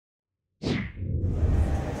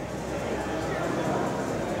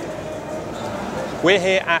We're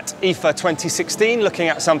here at IFA 2016 looking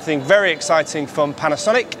at something very exciting from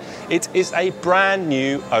Panasonic. It is a brand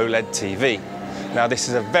new OLED TV. Now this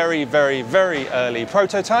is a very early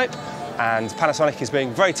prototype and Panasonic is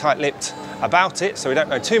being very tight-lipped about it, so we don't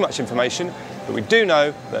know too much information, but we do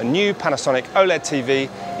know that a new Panasonic OLED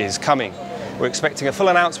TV is coming. We're expecting a full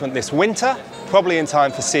announcement this winter, probably in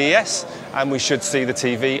time for CES, and we should see the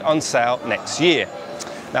TV on sale next year.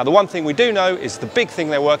 Now the one thing we do know is the big thing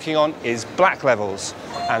they're working on is black levels,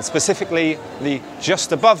 and specifically the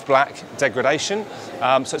just above black degradation.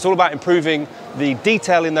 So it's all about improving the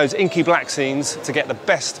detail in those inky black scenes to get the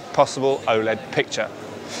best possible OLED picture.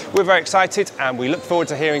 We're very excited and we look forward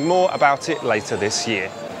to hearing more about it later this year.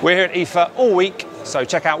 We're here at IFA all week, so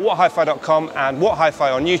check out whathifi.com and What Hi-Fi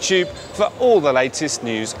on YouTube for all the latest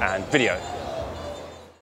news and video.